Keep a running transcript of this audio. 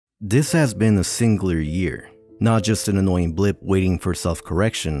This has been a singular year. Not just an annoying blip waiting for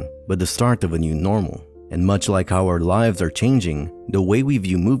self-correction, but the start of a new normal. And much like how our lives are changing, the way we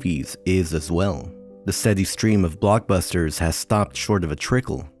view movies is as well. The steady stream of blockbusters has stopped short of a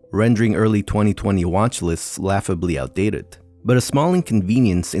trickle, rendering early 2020 watch lists laughably outdated. But a small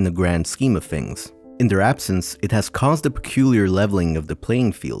inconvenience in the grand scheme of things. In their absence, it has caused a peculiar leveling of the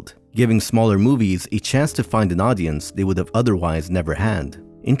playing field, giving smaller movies a chance to find an audience they would have otherwise never had.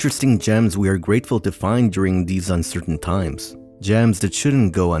 Interesting gems we are grateful to find during these uncertain times. Gems that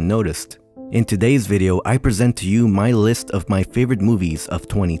shouldn't go unnoticed. In today's video, I present to you my list of my favorite movies of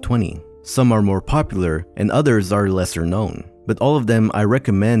 2020. Some are more popular and others are lesser known, but all of them I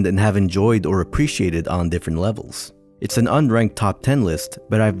recommend and have enjoyed or appreciated on different levels. It's an unranked top 10 list,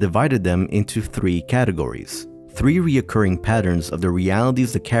 but I've divided them into 3 categories. 3 reoccurring patterns of the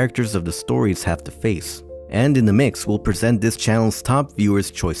realities the characters of the stories have to face. And in the mix, we'll present this channel's top viewers'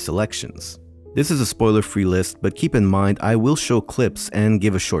 choice selections. This is a spoiler-free list, but keep in mind I will show clips and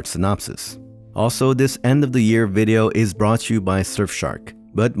give a short synopsis. Also, this end of the year video is brought to you by Surfshark,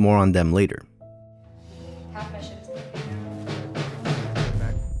 but more on them later.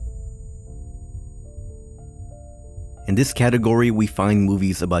 In this category, we find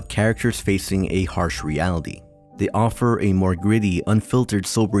movies about characters facing a harsh reality. They offer a more gritty, unfiltered,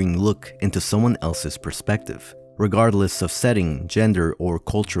 sobering look into someone else's perspective, regardless of setting, gender, or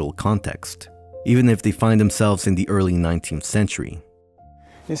cultural context, even if they find themselves in the early 19th century.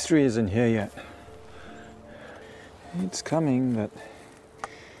 History isn't here yet. It's coming, but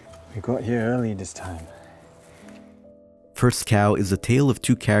we got here early this time. First Cow is a tale of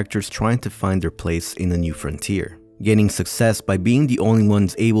 2 characters trying to find their place in a new frontier, gaining success by being the only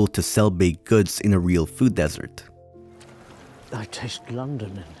ones able to sell baked goods in a real food desert. I taste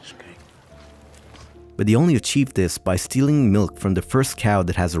London in this cake. But they only achieve this by stealing milk from the first cow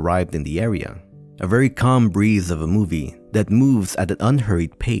that has arrived in the area. A very calm breeze of a movie that moves at an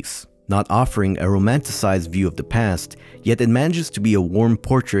unhurried pace, not offering a romanticized view of the past, yet it manages to be a warm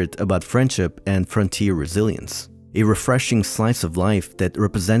portrait about friendship and frontier resilience. A refreshing slice of life that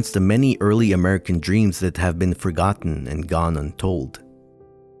represents the many early American dreams that have been forgotten and gone untold.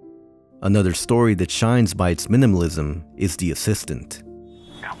 Another story that shines by its minimalism is The Assistant.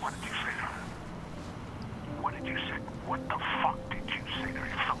 Now what did you say to her? What did you say? What the fuck did you say to her?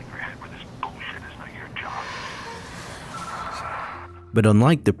 You're filling your head with this bullshit. It's not your job. But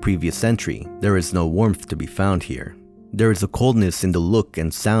unlike the previous entry, there is no warmth to be found here. There is a coldness in the look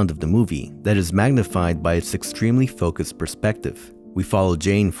and sound of the movie that is magnified by its extremely focused perspective. We follow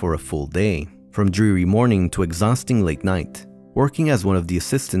Jane for a full day, from dreary morning to exhausting late night, working as one of the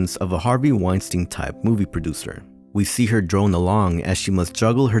assistants of a Harvey Weinstein-type movie producer. We see her drone along as she must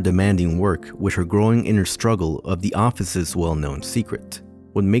juggle her demanding work with her growing inner struggle of the office's well-known secret.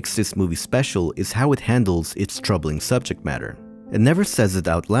 What makes this movie special is how it handles its troubling subject matter. It never says it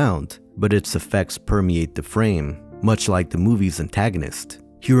out loud, but its effects permeate the frame, much like the movie's antagonist.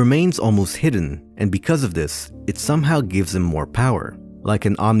 He remains almost hidden, and because of this, it somehow gives him more power, like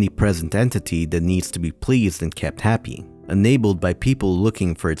an omnipresent entity that needs to be pleased and kept happy, enabled by people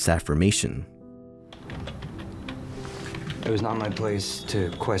looking for its affirmation. It was not my place to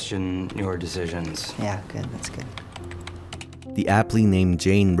question your decisions. Yeah, good, that's good. The aptly named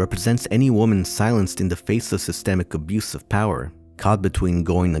Jane represents any woman silenced in the face of systemic abuse of power, caught between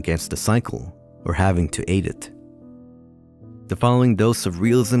going against the cycle or having to aid it. The following dose of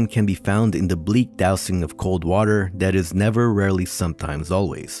realism can be found in the bleak dousing of cold water that is never, rarely, sometimes,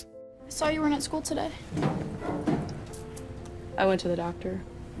 always. I saw you weren't at school today. I went to the doctor.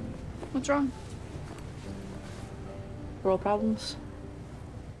 What's wrong? Girl problems?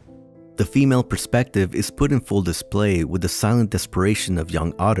 The female perspective is put in full display with the silent desperation of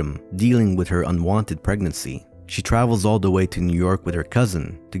young Autumn dealing with her unwanted pregnancy. She travels all the way to New York with her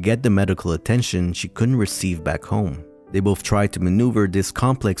cousin to get the medical attention she couldn't receive back home. They both try to maneuver this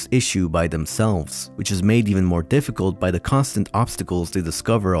complex issue by themselves, which is made even more difficult by the constant obstacles they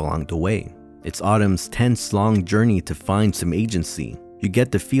discover along the way. It's Autumn's tense, long journey to find some agency. You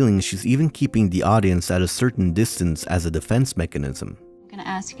get the feeling she's even keeping the audience at a certain distance as a defense mechanism. I'm going to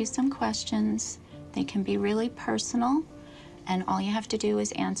ask you some questions. They can be really personal, and all you have to do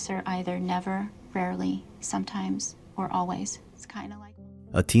is answer either never, rarely, sometimes, or always. It's kind of like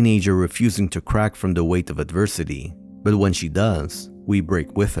a teenager refusing to crack from the weight of adversity. But when she does, we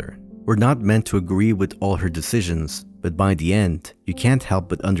break with her. We're not meant to agree with all her decisions, but by the end, you can't help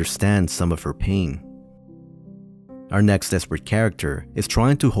but understand some of her pain. Our next desperate character is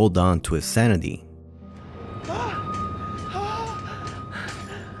trying to hold on to his sanity.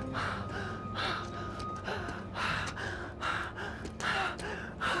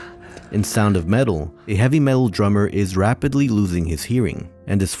 In Sound of Metal, a heavy metal drummer is rapidly losing his hearing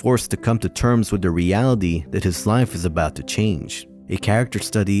and is forced to come to terms with the reality that his life is about to change. A character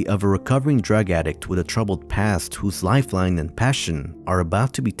study of a recovering drug addict with a troubled past whose lifeline and passion are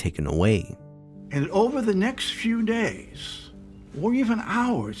about to be taken away. And over the next few days, or even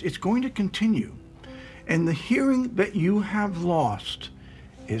hours, it's going to continue. And the hearing that you have lost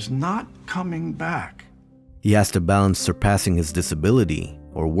is not coming back. He has to balance surpassing his disability,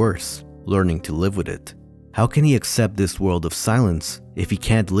 or worse, learning to live with it. How can he accept this world of silence if he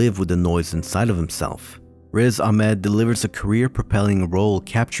can't live with the noise inside of himself? Riz Ahmed delivers a career-propelling role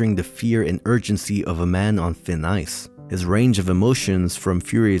capturing the fear and urgency of a man on thin ice. His range of emotions, from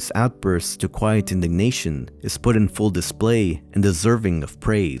furious outbursts to quiet indignation, is put in full display and deserving of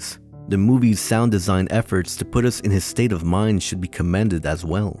praise. The movie's sound design efforts to put us in his state of mind should be commended as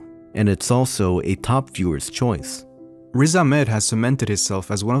well. And it's also a top viewer's choice. Riz Ahmed has cemented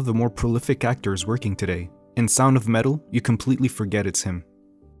himself as one of the more prolific actors working today. In Sound of Metal, you completely forget it's him.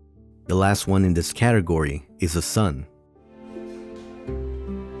 The last one in this category is A Son.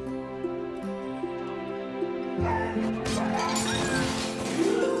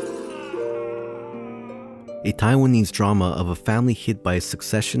 A Taiwanese drama of a family hit by a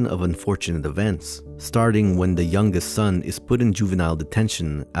succession of unfortunate events, starting when the youngest son is put in juvenile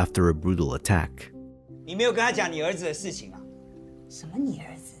detention after a brutal attack. 你没有跟他讲你儿子的事情啊？什么你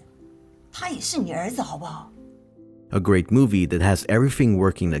儿子？他也是你儿子，好不好？ A great movie that has everything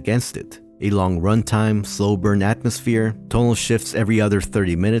working against it. A long runtime, slow burn atmosphere, tonal shifts every other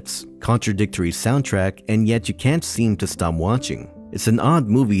 30 minutes, contradictory soundtrack, and yet you can't seem to stop watching. It's an odd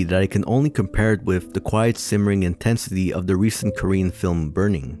movie that I can only compare it with the quiet simmering intensity of the recent Korean film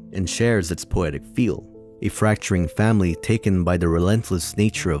Burning, and shares its poetic feel. A fracturing family taken by the relentless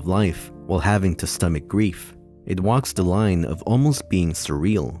nature of life while having to stomach grief. It walks the line of almost being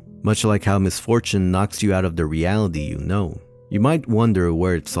surreal, much like how misfortune knocks you out of the reality you know. You might wonder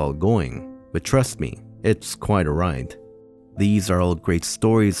where it's all going, but trust me, it's quite a ride. These are all great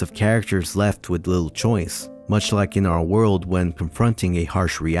stories of characters left with little choice. Much like in our world, when confronting a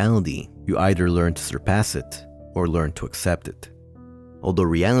harsh reality, you either learn to surpass it or learn to accept it. Although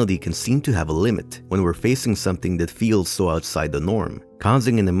reality can seem to have a limit when we're facing something that feels so outside the norm,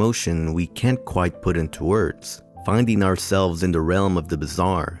 causing an emotion we can't quite put into words, finding ourselves in the realm of the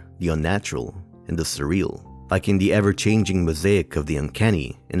bizarre, the unnatural, and the surreal, like in the ever-changing mosaic of the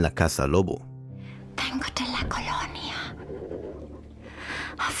uncanny in La Casa Lobo. Vengo de la colonia.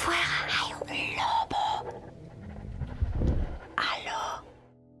 Afuera hay un lobo. Aló.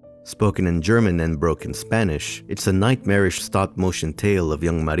 Spoken in German and broken Spanish, it's a nightmarish stop-motion tale of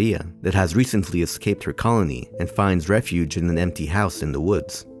young Maria that has recently escaped her colony and finds refuge in an empty house in the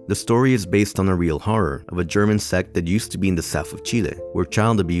woods. The story is based on a real horror of a German sect that used to be in the south of Chile, where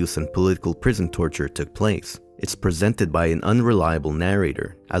child abuse and political prison torture took place. It's presented by an unreliable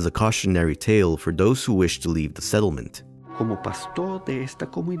narrator as a cautionary tale for those who wish to leave the settlement. Como pastor de esta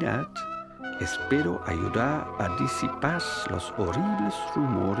comunidad, espero ayudar a disipar los horribles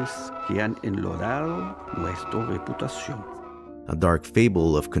rumores que han enlodado nuestra reputación. A dark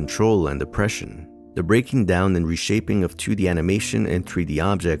fable of control and oppression. The breaking down and reshaping of 2D animation and 3D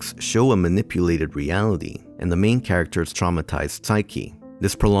objects show a manipulated reality and the main character's traumatized psyche.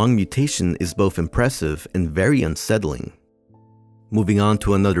 This prolonged mutation is both impressive and very unsettling. Moving on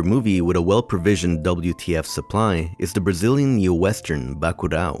to another movie with a well-provisioned WTF supply is the Brazilian neo-western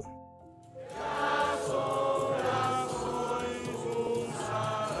Bacurau.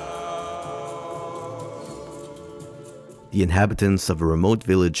 The inhabitants of a remote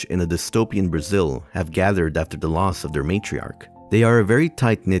village in a dystopian Brazil have gathered after the loss of their matriarch. They are a very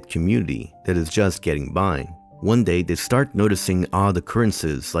tight-knit community that is just getting by. One day they start noticing odd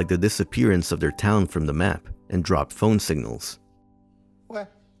occurrences like the disappearance of their town from the map and drop phone signals. Ué,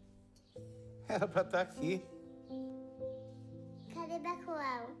 era pra estar aqui.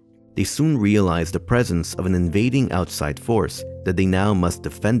 They soon realize the presence of an invading outside force that they now must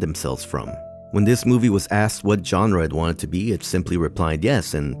defend themselves from. When this movie was asked what genre it wanted to be, it simply replied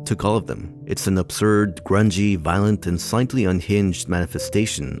yes and took all of them. It's an absurd, grungy, violent, and slightly unhinged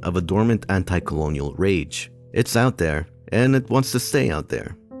manifestation of a dormant anti-colonial rage. It's out there, and it wants to stay out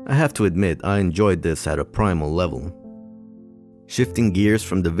there. I have to admit, I enjoyed this at a primal level. Shifting gears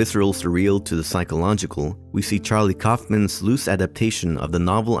from the visceral surreal to the psychological, we see Charlie Kaufman's loose adaptation of the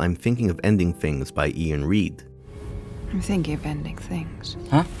novel I'm Thinking of Ending Things by Ian Reid. I'm thinking of ending things.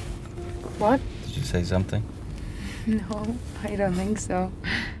 Huh? What? Did you say something? No, I don't think so.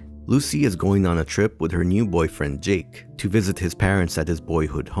 Lucy is going on a trip with her new boyfriend Jake to visit his parents at his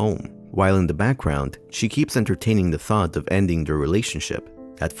boyhood home. While in the background, she keeps entertaining the thought of ending their relationship.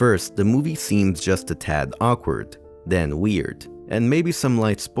 At first, the movie seems just a tad awkward, then weird. And maybe some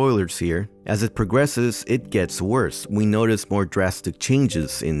light spoilers here. As it progresses, it gets worse. We notice more drastic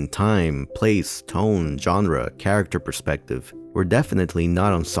changes in time, place, tone, genre, character perspective. We're definitely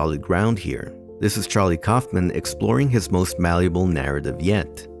not on solid ground here. This is Charlie Kaufman exploring his most malleable narrative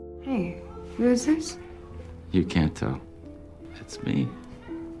yet. Hey, who is this? You can't tell. It's me.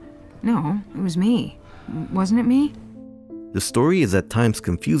 No, it was me. Wasn't it me? The story is at times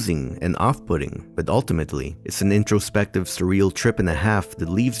confusing and off-putting, but ultimately, it's an introspective, surreal trip and a half that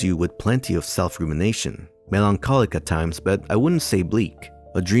leaves you with plenty of self-rumination. Melancholic at times, but I wouldn't say bleak.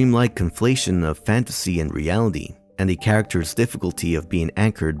 A dreamlike conflation of fantasy and reality, and a character's difficulty of being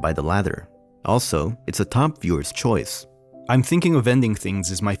anchored by the latter. Also, it's a top viewer's choice. I'm Thinking of Ending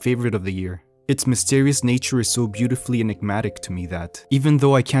Things is my favorite of the year. Its mysterious nature is so beautifully enigmatic to me that, even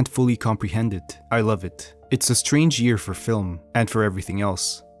though I can't fully comprehend it, I love it. It's a strange year for film, and for everything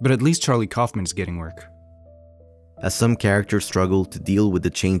else, but at least Charlie Kaufman's getting work. As some characters struggle to deal with the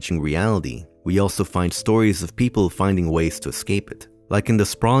changing reality, we also find stories of people finding ways to escape it, like in the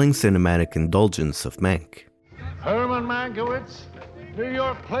sprawling cinematic indulgence of Mank. Herman Mankiewicz, New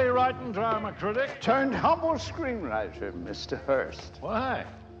York playwright and drama critic. Turned humble screenwriter, Mr. Hurst. Why?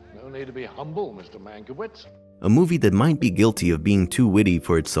 No need to be humble, Mr. Mankiewicz. A movie that might be guilty of being too witty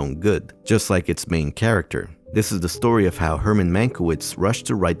for its own good, just like its main character. This is the story of how Herman Mankiewicz rushed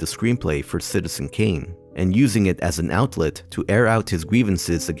to write the screenplay for Citizen Kane, and using it as an outlet to air out his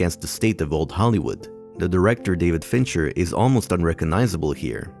grievances against the state of old Hollywood. The director David Fincher is almost unrecognizable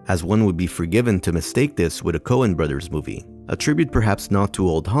here, as one would be forgiven to mistake this with a Coen Brothers movie. A tribute perhaps not to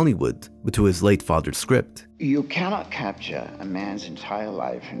old Hollywood, but to his late father's script. You cannot capture a man's entire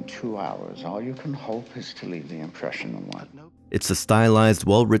life in 2 hours. All you can hope is to leave the impression of one. It's a stylized,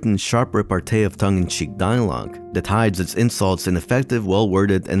 well-written, sharp repartee of tongue-in-cheek dialogue that hides its insults in effective,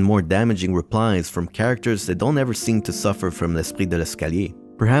 well-worded, and more damaging replies from characters that don't ever seem to suffer from l'esprit de l'escalier.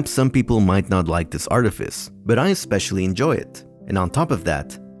 Perhaps some people might not like this artifice, but I especially enjoy it. And on top of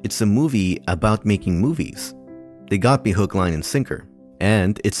that, it's a movie about making movies. They got me hook, line, and sinker.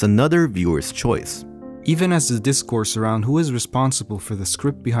 And it's another viewer's choice. Even as the discourse around who is responsible for the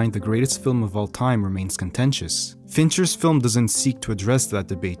script behind the greatest film of all time remains contentious, Fincher's film doesn't seek to address that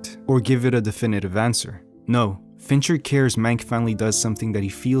debate or give it a definitive answer. No, Fincher cares Mank finally does something that he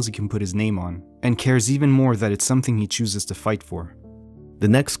feels he can put his name on, and cares even more that it's something he chooses to fight for. The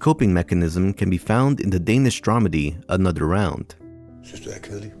next coping mechanism can be found in the Danish dramedy Another Round. Synes du er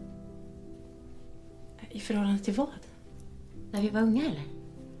kedelig? I förhållande till vad? När vi var unga eller?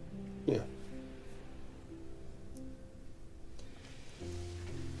 Ja.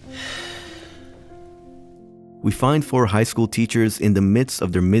 We find 4 high school teachers in the midst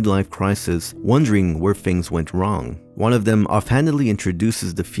of their midlife crisis, wondering where things went wrong. One of them offhandedly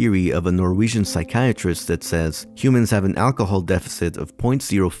introduces the theory of a Norwegian psychiatrist that says humans have an alcohol deficit of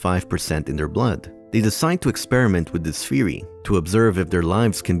 0.05% in their blood. They decide to experiment with this theory, to observe if their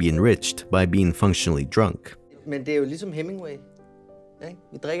lives can be enriched by being functionally drunk. Men det er jo ligesom Hemingway.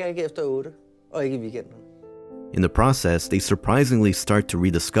 Vi drikker ikke efter 8, og ikke i weekenden. In the process, they surprisingly start to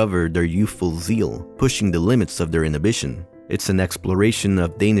rediscover their youthful zeal, pushing the limits of their inhibition. It's an exploration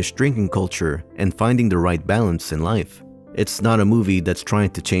of Danish drinking culture and finding the right balance in life. It's not a movie that's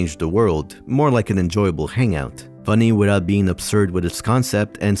trying to change the world, more like an enjoyable hangout. Funny without being absurd with its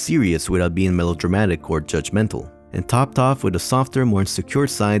concept, and serious without being melodramatic or judgmental. And topped off with a softer, more insecure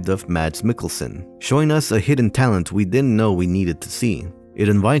side of Mads Mikkelsen, showing us a hidden talent we didn't know we needed to see. It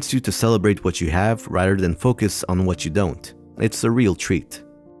invites you to celebrate what you have rather than focus on what you don't. It's a real treat.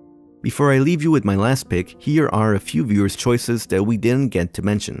 Before I leave you with my last pick, here are a few viewers' choices that we didn't get to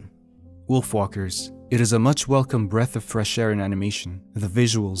mention. Wolfwalkers. It is a much welcome breath of fresh air in animation. The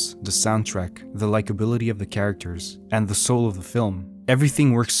visuals, the soundtrack, the likability of the characters, and the soul of the film.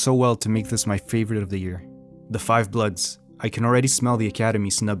 Everything works so well to make this my favorite of the year. The Five Bloods. I can already smell the Academy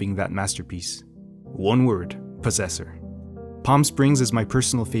snubbing that masterpiece. One word, Possessor. Palm Springs is my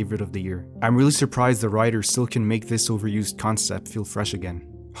personal favorite of the year. I'm really surprised the writer still can make this overused concept feel fresh again.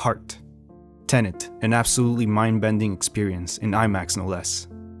 Heart. Tenet, an absolutely mind-bending experience, in IMAX no less.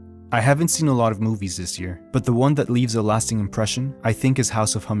 I haven't seen a lot of movies this year, but the one that leaves a lasting impression, I think, is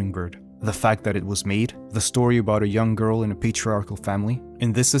House of Hummingbird. The fact that it was made, the story about a young girl in a patriarchal family,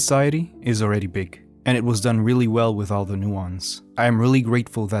 in this society, is already big. And it was done really well with all the nuance. I am really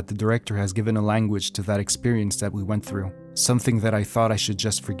grateful that the director has given a language to that experience that we went through, something that I thought I should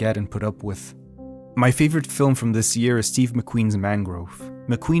just forget and put up with. My favorite film from this year is Steve McQueen's Mangrove.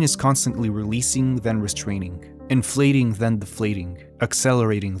 McQueen is constantly releasing, then restraining, inflating, then deflating,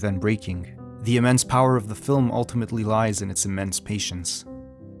 accelerating, then braking. The immense power of the film ultimately lies in its immense patience.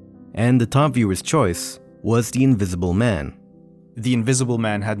 And the top viewer's choice was The Invisible Man. The Invisible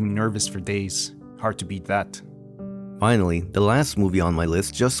Man had me nervous for days. Hard to beat that. Finally, the last movie on my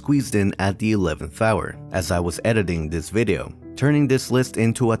list just squeezed in at the 11th hour as I was editing this video, turning this list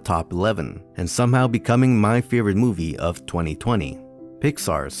into a top 11 and somehow becoming my favorite movie of 2020,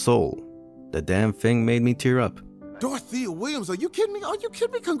 Pixar's Soul. The damn thing made me tear up. Dorothea Williams, are you kidding me? Are you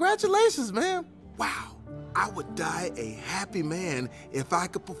kidding me? Congratulations, man. Wow, I would die a happy man if I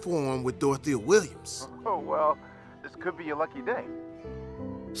could perform with Dorothea Williams. Oh, well, this could be your lucky day.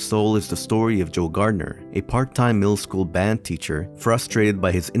 Soul is the story of Joe Gardner, a part-time middle school band teacher frustrated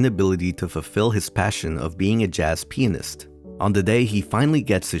by his inability to fulfill his passion of being a jazz pianist. On the day he finally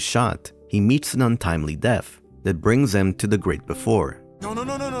gets his shot, he meets an untimely death that brings him to the great before. No,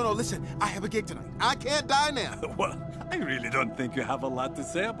 listen, I have a gig tonight. I can't die now. Well, I really don't think you have a lot to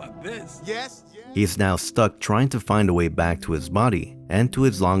say about this. Yes. He is now stuck trying to find a way back to his body and to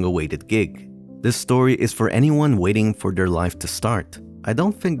his long-awaited gig. This story is for anyone waiting for their life to start. I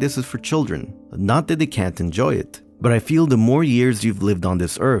don't think this is for children, not that they can't enjoy it, but I feel the more years you've lived on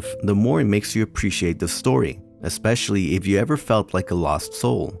this earth, the more it makes you appreciate the story, especially if you ever felt like a lost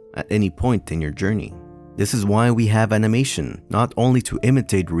soul at any point in your journey. This is why we have animation, not only to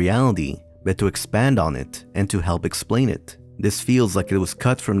imitate reality, but to expand on it and to help explain it. This feels like it was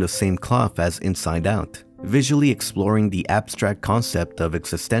cut from the same cloth as Inside Out, visually exploring the abstract concept of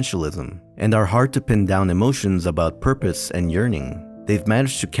existentialism and our hard to pin down emotions about purpose and yearning. They've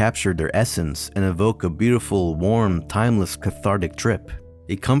managed to capture their essence and evoke a beautiful, warm, timeless, cathartic trip,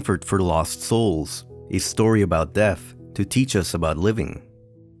 a comfort for lost souls, a story about death to teach us about living.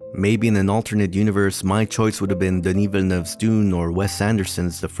 Maybe in an alternate universe, my choice would have been Denis Villeneuve's Dune or Wes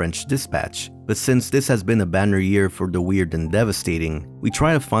Anderson's The French Dispatch, but since this has been a banner year for the weird and devastating, we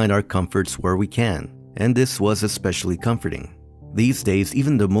try to find our comforts where we can, and this was especially comforting. These days,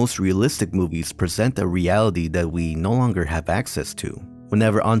 even the most realistic movies present a reality that we no longer have access to.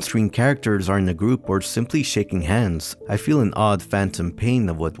 Whenever on-screen characters are in a group or simply shaking hands, I feel an odd phantom pain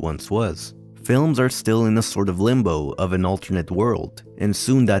of what once was. Films are still in a sort of limbo of an alternate world, and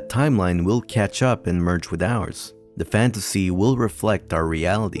soon that timeline will catch up and merge with ours. The fantasy will reflect our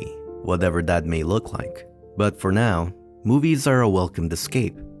reality, whatever that may look like. But for now, movies are a welcomed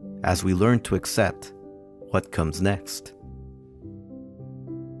escape, as we learn to accept what comes next.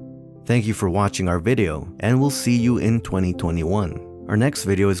 Thank you for watching our video, and we'll see you in 2021. Our next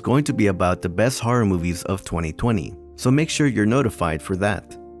video is going to be about the best horror movies of 2020, so make sure you're notified for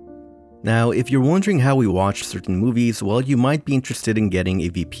that. Now, if you're wondering how we watch certain movies, well, you might be interested in getting a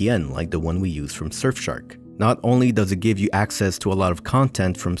VPN like the one we use from Surfshark. Not only does it give you access to a lot of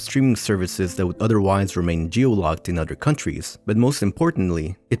content from streaming services that would otherwise remain geolocked in other countries, but most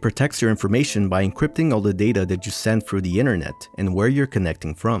importantly, it protects your information by encrypting all the data that you send through the internet and where you're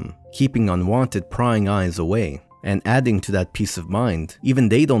connecting from, keeping unwanted prying eyes away, and adding to that peace of mind, even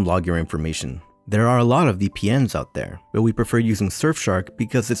they don't log your information. There are a lot of VPNs out there, but we prefer using Surfshark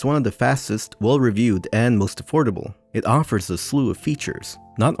because it's one of the fastest, well-reviewed, and most affordable. It offers a slew of features.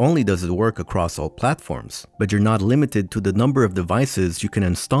 Not only does it work across all platforms, but you're not limited to the number of devices you can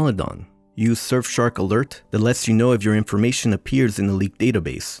install it on. Use Surfshark Alert that lets you know if your information appears in a leaked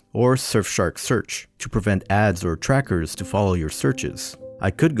database, or Surfshark Search to prevent ads or trackers to follow your searches.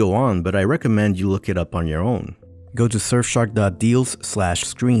 I could go on, but I recommend you look it up on your own. Go to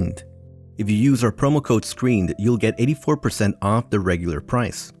surfshark.deals/screened. If you use our promo code SCREENED, you'll get 84% off the regular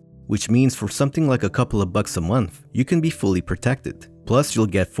price, which means for something like a couple of bucks a month, you can be fully protected. Plus, you'll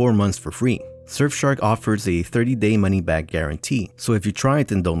get 4 months for free. Surfshark offers a 30-day money-back guarantee, so if you try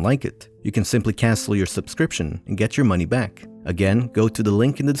it and don't like it, you can simply cancel your subscription and get your money back. Again, go to the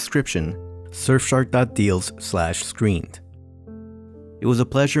link in the description, surfshark.deals/screened. It was a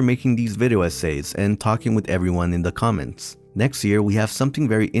pleasure making these video essays and talking with everyone in the comments. Next year, we have something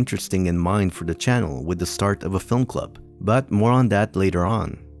very interesting in mind for the channel with the start of a film club, but more on that later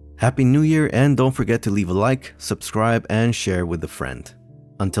on. Happy New Year, and don't forget to leave a like, subscribe, and share with a friend.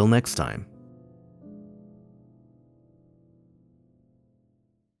 Until next time.